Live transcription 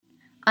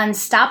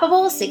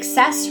Unstoppable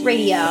Success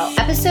Radio,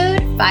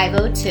 episode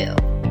 502.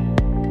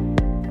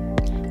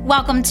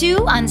 Welcome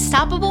to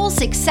Unstoppable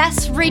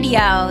Success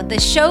Radio, the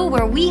show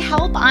where we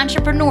help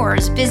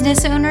entrepreneurs,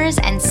 business owners,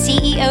 and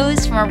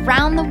CEOs from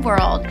around the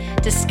world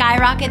to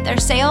skyrocket their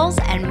sales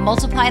and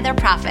multiply their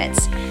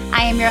profits.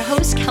 I am your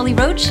host, Kelly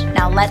Roach.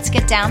 Now let's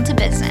get down to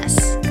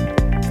business.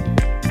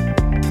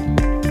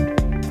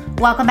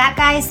 Welcome back,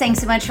 guys. Thanks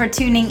so much for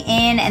tuning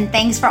in, and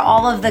thanks for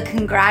all of the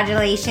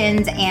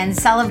congratulations and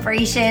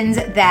celebrations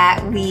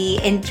that we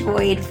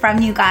enjoyed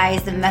from you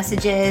guys, the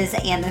messages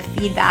and the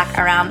feedback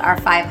around our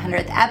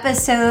 500th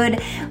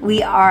episode.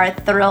 We are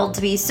thrilled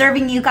to be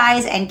serving you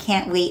guys and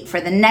can't wait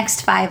for the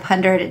next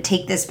 500 to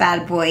take this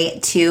bad boy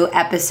to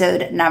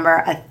episode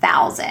number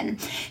 1,000.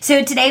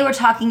 So today we're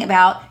talking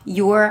about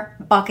your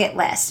bucket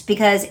list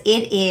because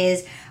it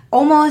is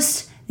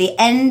almost the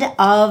end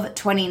of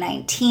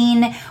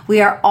 2019.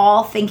 We are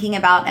all thinking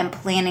about and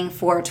planning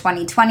for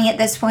 2020 at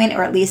this point,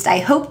 or at least I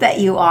hope that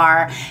you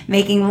are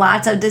making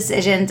lots of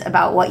decisions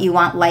about what you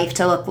want life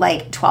to look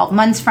like 12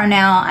 months from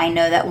now. I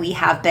know that we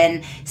have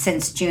been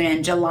since June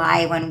and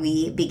July when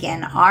we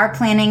begin our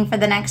planning for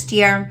the next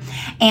year.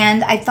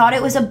 And I thought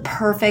it was a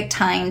perfect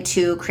time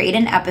to create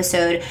an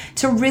episode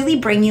to really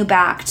bring you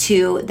back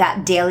to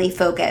that daily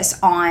focus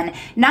on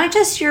not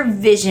just your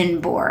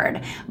vision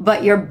board,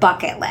 but your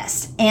bucket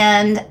list.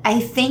 And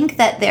I think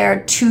that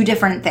they're two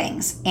different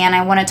things, and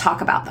I want to talk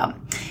about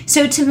them.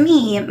 So to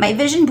me, my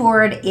vision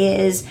board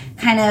is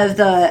kind of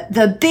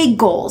the big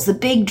goals, the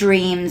big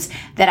dreams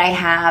that I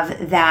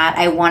have that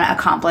I want to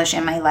accomplish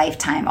in my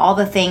lifetime. All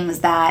the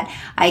things that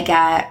I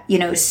get,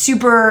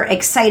 super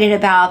excited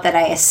about, that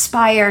I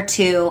aspire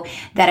to,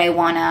 that I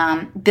want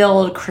to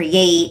build,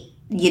 create,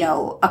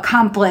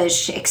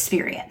 accomplish,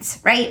 experience,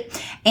 right?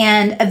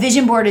 And a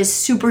vision board is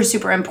super,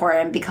 super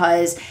important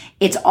because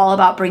it's all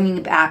about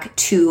bringing back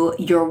to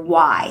your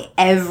why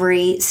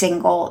every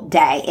single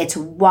day. It's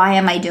why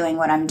am I doing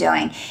what I'm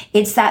doing?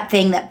 It's that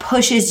thing that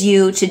pushes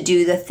you to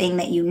do the thing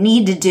that you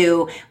need to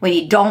do when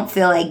you don't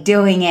feel like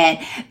doing it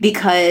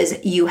because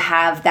you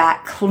have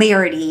that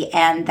clarity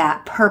and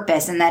that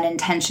purpose and that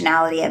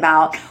intentionality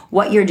about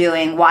what you're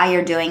doing, why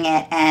you're doing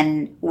it,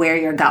 and where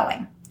you're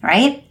going.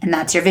 Right? And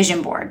that's your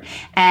vision board.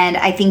 And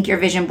I think your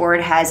vision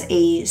board has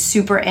a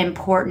super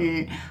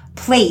important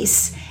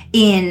place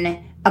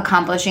in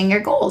accomplishing your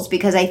goals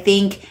because I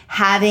think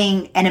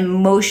having an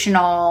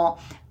emotional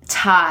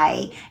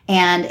tie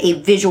and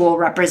a visual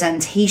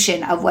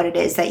representation of what it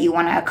is that you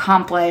want to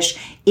accomplish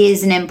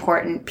is an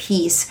important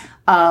piece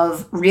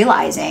of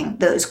realizing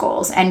those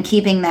goals, and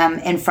keeping them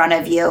in front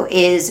of you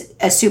is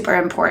a super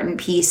important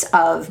piece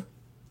of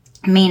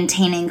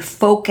maintaining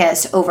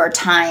focus over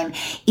time,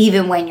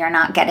 even when you're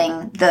not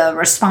getting the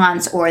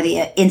response or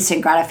the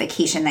instant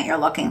gratification that you're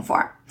looking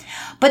for.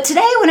 But today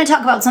I want to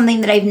talk about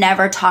something that I've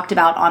never talked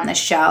about on the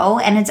show,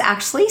 and it's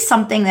actually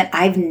something that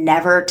I've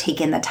never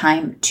taken the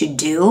time to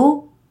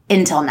do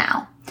until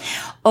now.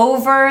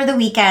 Over the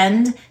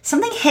weekend,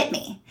 something hit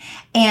me,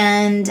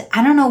 and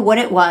I don't know what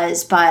it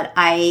was, but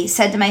I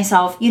said to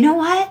myself, you know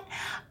what?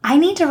 I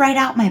need to write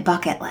out my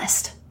bucket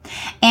list.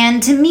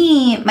 And to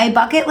me, my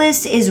bucket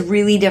list is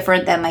really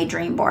different than my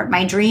dream board.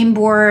 My dream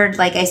board,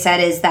 like I said,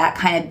 is that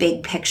kind of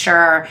big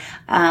picture,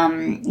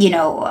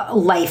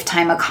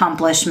 lifetime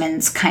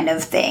accomplishments kind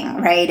of thing,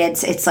 right?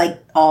 It's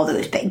like all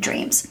those big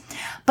dreams.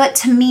 But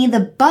to me,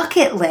 the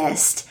bucket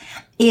list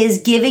is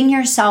giving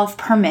yourself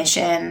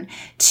permission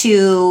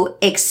to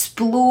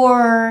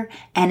explore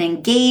and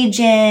engage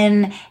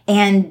in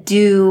and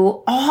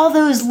do all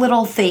those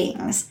little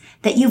things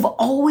that you've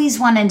always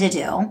wanted to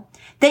do,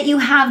 that you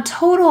have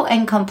total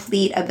and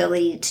complete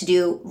ability to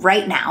do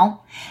right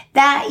now,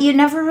 that you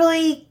never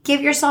really give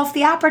yourself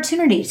the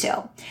opportunity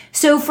to.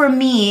 So for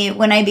me,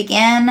 when I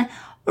began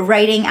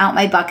writing out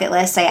my bucket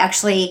list, I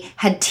actually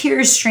had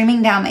tears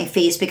streaming down my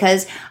face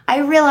because I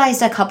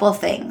realized a couple of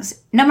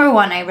things. Number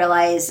one, I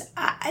realized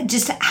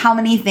just how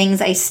many things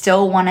I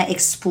still want to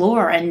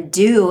explore and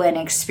do and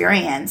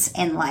experience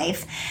in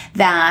life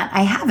that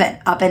I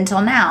haven't up until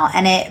now.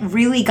 And it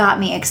really got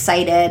me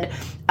excited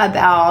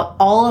about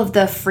all of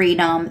the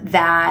freedom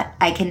that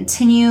I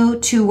continue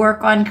to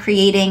work on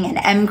creating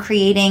and am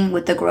creating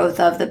with the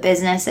growth of the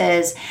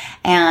businesses,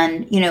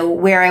 and,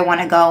 where I want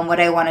to go and what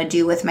I want to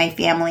do with my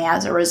family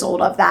as a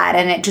result of that.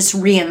 And it just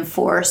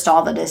reinforced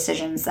all the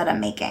decisions that I'm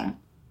making.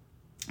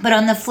 But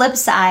on the flip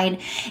side,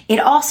 it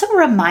also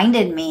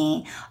reminded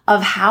me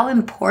of how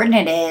important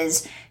it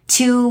is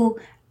to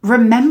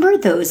remember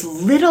those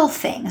little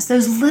things,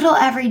 those little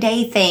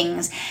everyday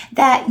things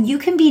that you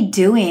can be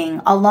doing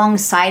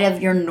alongside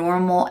of your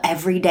normal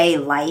everyday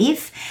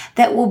life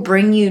that will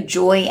bring you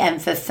joy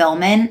and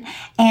fulfillment.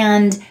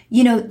 And,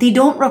 they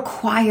don't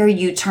require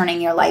you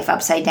turning your life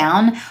upside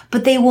down,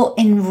 but they will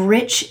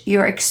enrich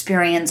your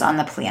experience on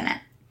the planet.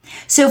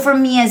 So for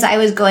me, as I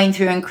was going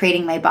through and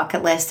creating my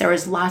bucket list, there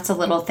was lots of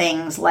little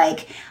things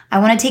like I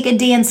want to take a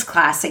dance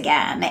class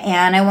again,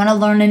 and I want to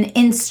learn an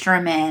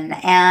instrument,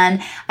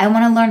 and I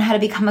want to learn how to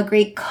become a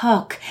great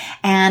cook,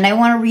 and I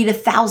want to read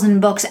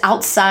 1,000 books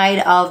outside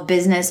of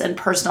business and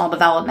personal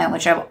development,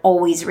 which I'm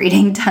always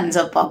reading tons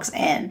of books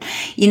in.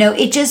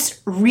 It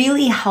just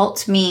really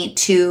helped me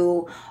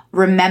to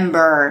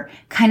remember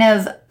kind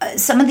of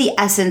some of the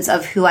essence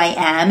of who I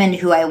am and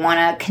who I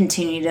want to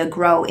continue to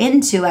grow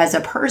into as a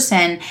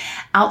person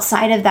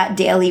outside of that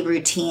daily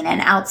routine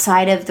and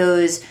outside of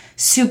those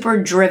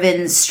super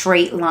driven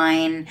straight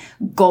line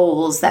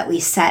goals that we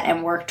set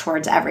and work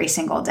towards every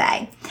single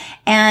day.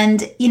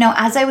 And,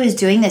 as I was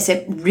doing this,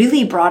 it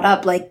really brought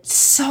up like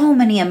so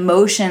many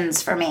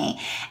emotions for me.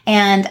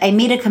 And I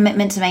made a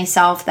commitment to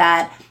myself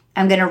that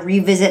I'm going to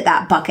revisit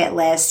that bucket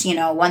list,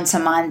 once a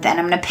month, and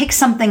I'm going to pick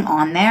something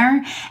on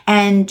there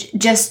and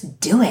just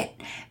do it.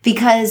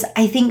 Because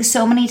I think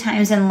so many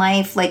times in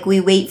life, like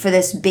we wait for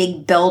this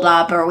big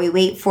buildup, or we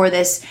wait for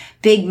this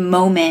big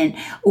moment,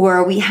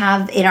 or we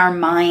have in our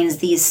minds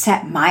these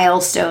set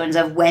milestones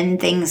of when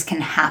things can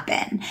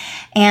happen.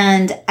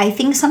 And I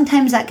think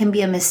sometimes that can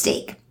be a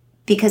mistake,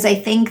 because I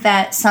think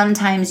that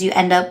sometimes you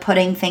end up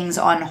putting things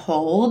on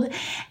hold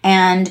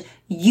and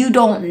you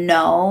don't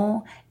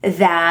know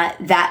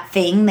that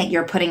thing that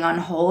you're putting on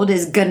hold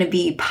is going to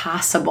be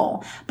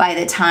possible by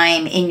the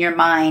time in your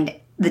mind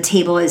the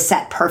table is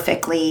set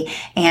perfectly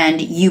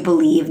and you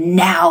believe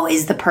now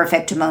is the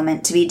perfect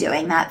moment to be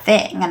doing that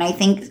thing. And I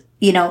think,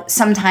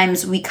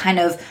 sometimes we kind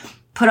of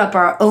put up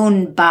our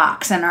own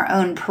box and our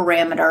own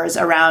parameters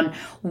around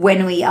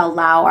when we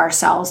allow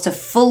ourselves to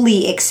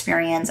fully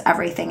experience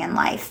everything in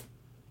life.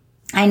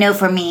 I know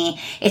for me,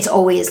 it's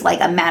always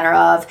like a matter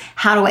of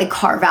how do I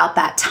carve out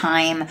that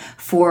time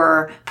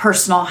for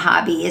personal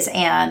hobbies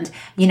and,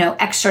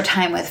 extra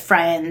time with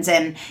friends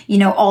and,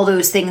 all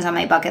those things on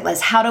my bucket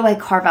list. How do I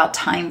carve out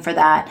time for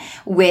that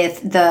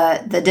with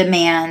the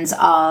demands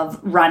of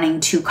running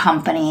 2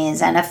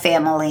 companies and a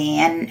family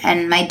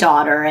and my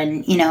daughter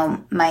and,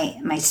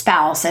 my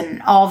spouse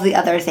and all the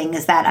other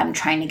things that I'm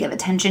trying to give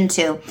attention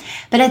to.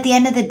 But at the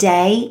end of the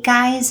day,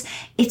 guys,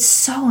 it's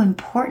so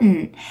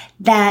important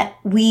that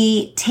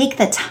we take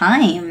the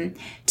time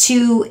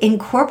to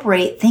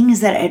incorporate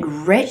things that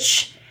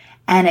enrich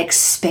and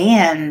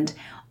expand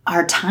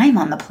our time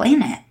on the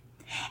planet.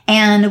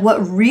 And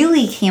what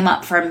really came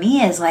up for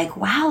me is like,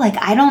 wow, like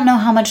I don't know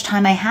how much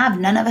time I have.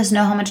 None of us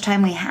know how much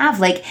time we have.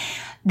 Like,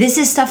 this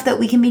is stuff that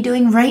we can be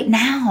doing right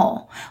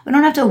now. We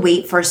don't have to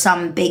wait for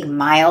some big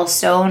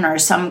milestone or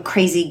some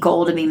crazy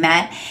goal to be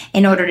met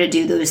in order to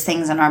do those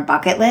things on our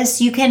bucket list.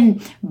 You can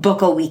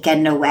book a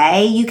weekend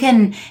away. You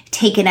can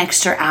take an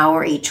extra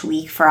hour each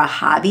week for a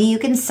hobby. You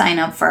can sign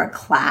up for a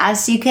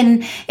class. You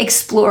can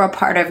explore a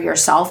part of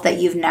yourself that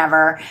you've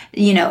never,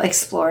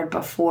 explored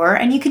before.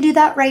 And you can do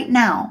that right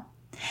now.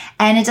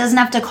 And it doesn't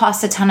have to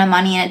cost a ton of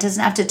money, and it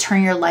doesn't have to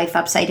turn your life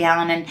upside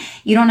down, and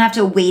you don't have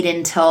to wait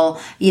until,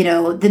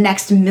 the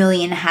next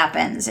million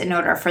happens in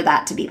order for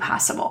that to be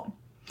possible.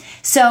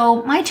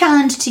 So my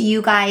challenge to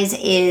you guys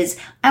is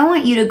I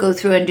want you to go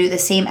through and do the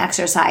same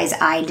exercise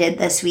I did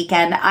this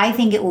weekend. I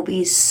think it will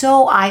be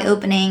so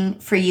eye-opening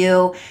for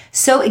you,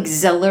 so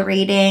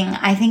exhilarating.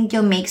 I think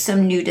you'll make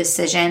some new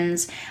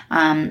decisions.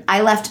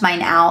 I left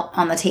mine out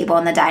on the table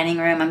in the dining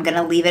room. I'm going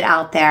to leave it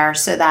out there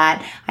so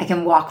that I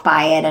can walk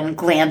by it and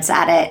glance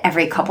at it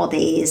every couple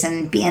days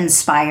and be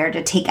inspired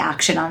to take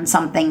action on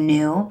something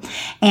new.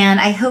 And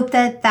I hope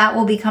that that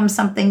will become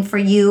something for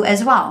you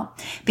as well,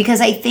 because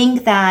I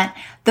think that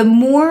the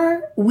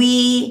more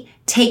we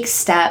take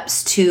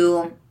steps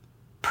to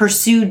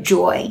pursue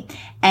joy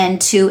and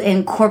to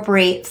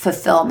incorporate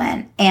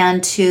fulfillment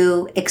and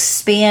to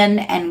expand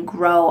and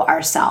grow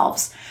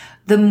ourselves,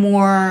 the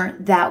more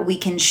that we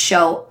can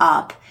show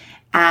up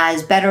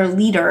as better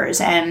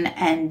leaders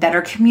and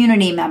better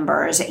community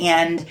members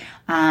and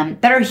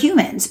better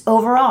humans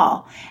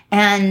overall.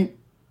 And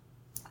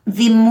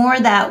the more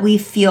that we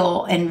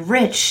feel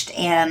enriched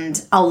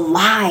and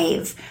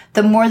alive,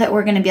 the more that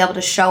we're going to be able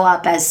to show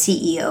up as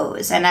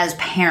CEOs and as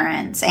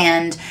parents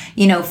and,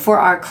 for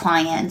our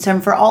clients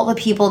and for all the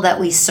people that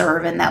we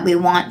serve and that we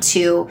want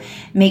to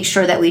make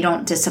sure that we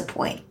don't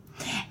disappoint.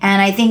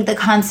 And I think the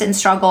constant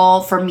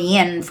struggle for me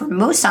and for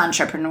most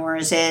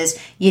entrepreneurs is,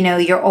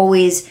 you're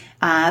always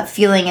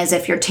feeling as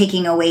if you're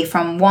taking away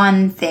from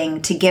one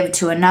thing to give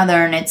to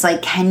another. And it's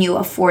like, can you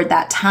afford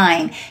that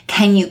time?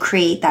 Can you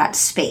create that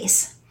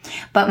space?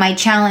 But my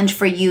challenge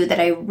for you that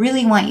I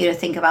really want you to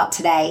think about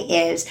today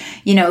is,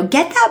 get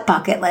that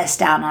bucket list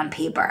down on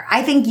paper.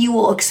 I think you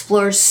will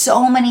explore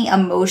so many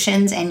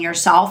emotions in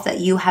yourself that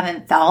you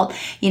haven't felt.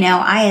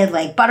 I had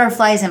like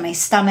butterflies in my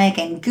stomach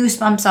and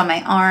goosebumps on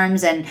my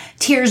arms and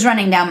tears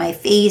running down my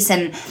face.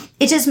 And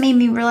it just made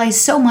me realize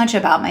so much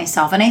about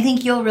myself. And I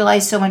think you'll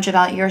realize so much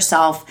about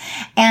yourself.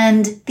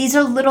 And these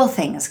are little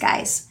things,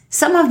 guys.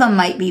 Some of them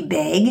might be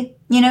big,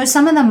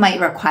 Some of them might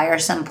require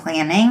some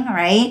planning,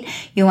 right?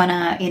 You want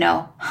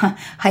to,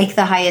 hike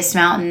the highest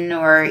mountain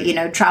or,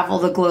 travel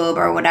the globe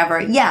or whatever.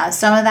 Yeah,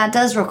 some of that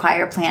does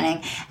require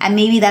planning. And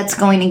maybe that's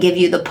going to give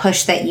you the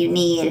push that you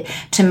need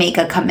to make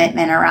a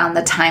commitment around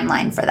the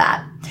timeline for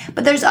that.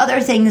 But there's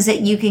other things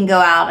that you can go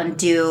out and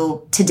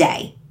do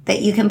today,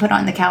 that you can put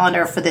on the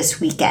calendar for this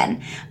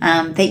weekend,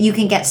 that you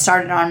can get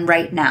started on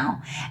right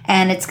now.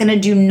 And it's going to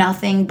do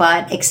nothing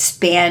but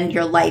expand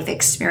your life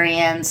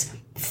experience,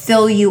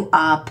 fill you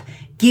up,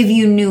 give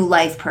you new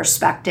life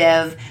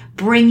perspective,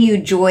 bring you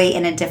joy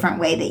in a different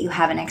way that you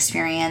haven't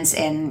experienced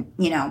in,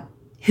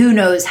 who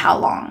knows how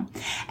long.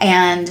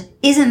 And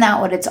isn't that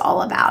what it's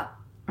all about,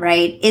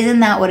 right? Isn't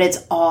that what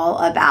it's all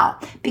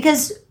about?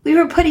 Because we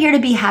were put here to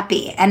be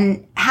happy,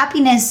 and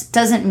happiness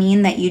doesn't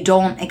mean that you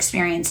don't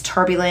experience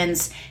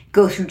turbulence,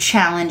 go through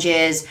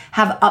challenges,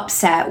 have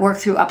upset, work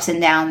through ups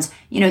and downs.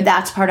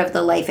 That's part of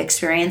the life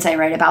experience. I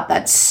write about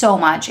that so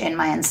much in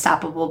my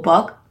Unstoppable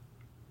book.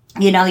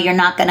 You're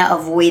not going to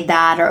avoid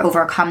that or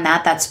overcome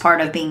that. That's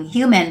part of being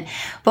human.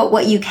 But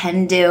what you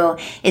can do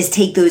is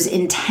take those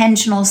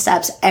intentional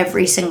steps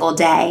every single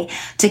day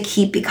to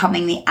keep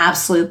becoming the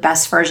absolute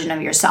best version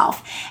of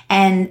yourself.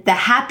 And the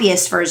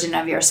happiest version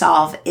of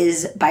yourself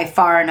is by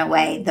far and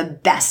away the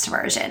best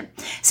version.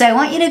 So I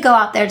want you to go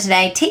out there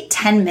today, take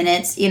 10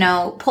 minutes,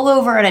 pull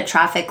over at a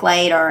traffic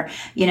light or,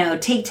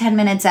 take 10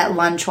 minutes at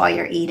lunch while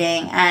you're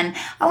eating. And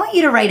I want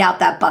you to write out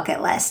that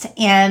bucket list.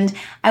 And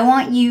I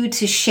want you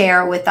to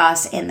share with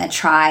us in the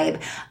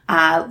tribe,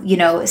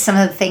 some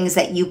of the things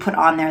that you put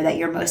on there that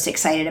you're most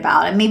excited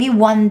about, and maybe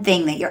one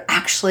thing that you're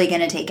actually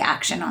going to take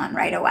action on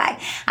right away.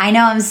 I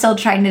know I'm still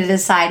trying to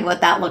decide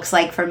what that looks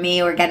like for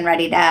me. We're getting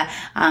ready to,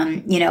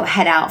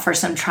 head out for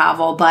some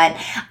travel, but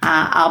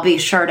I'll be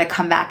sure to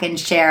come back and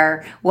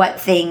share what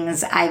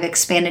things I've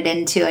expanded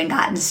into and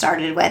gotten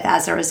started with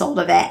as a result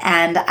of it.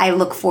 And I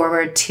look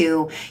forward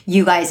to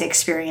you guys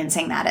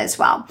experiencing that as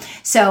well.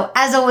 So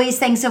as always,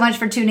 thanks so much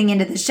for tuning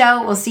into the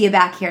show. We'll see you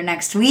back here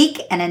next week.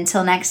 And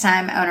until next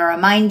time, I want to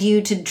remind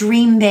you to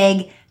dream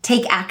big,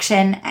 take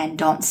action, and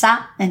don't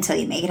stop until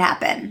you make it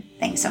happen.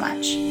 Thanks so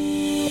much.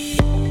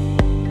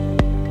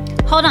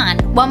 Hold on,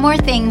 one more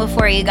thing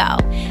before you go.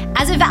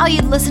 As a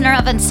valued listener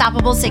of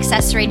Unstoppable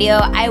Success Radio,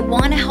 I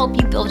want to help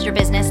you build your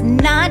business,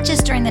 not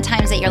just during the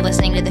times that you're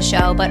listening to the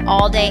show, but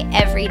all day,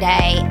 every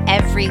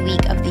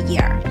week of the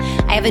year.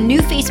 I have a new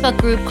Facebook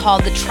group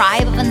called the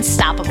Tribe of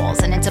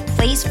Unstoppables, and it's a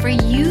place for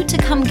you to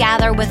come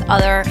gather with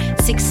other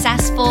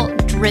successful,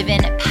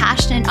 driven,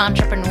 passionate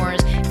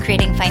entrepreneurs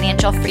creating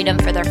financial freedom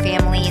for their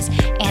families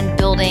and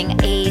building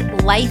a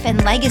life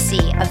and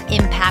legacy of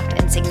impact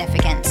and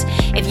significance.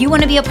 If you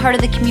want to be a part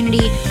of the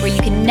community where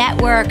you can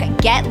network,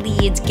 get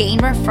leads, gain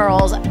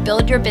referrals,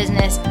 build your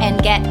business,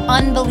 and get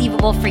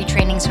unbelievable free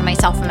trainings from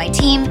myself and my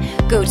team,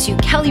 go to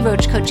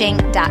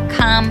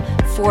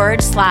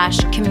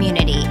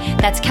kellyroachcoaching.com/community.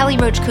 That's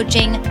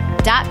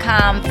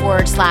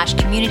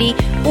kellyroachcoaching.com/community,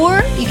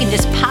 or you can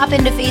just pop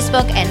into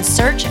Facebook and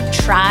search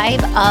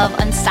Tribe of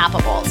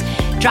Unstoppables.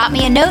 Drop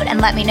me a note and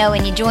let me know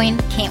when you join.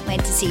 Can't wait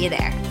to see you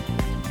there.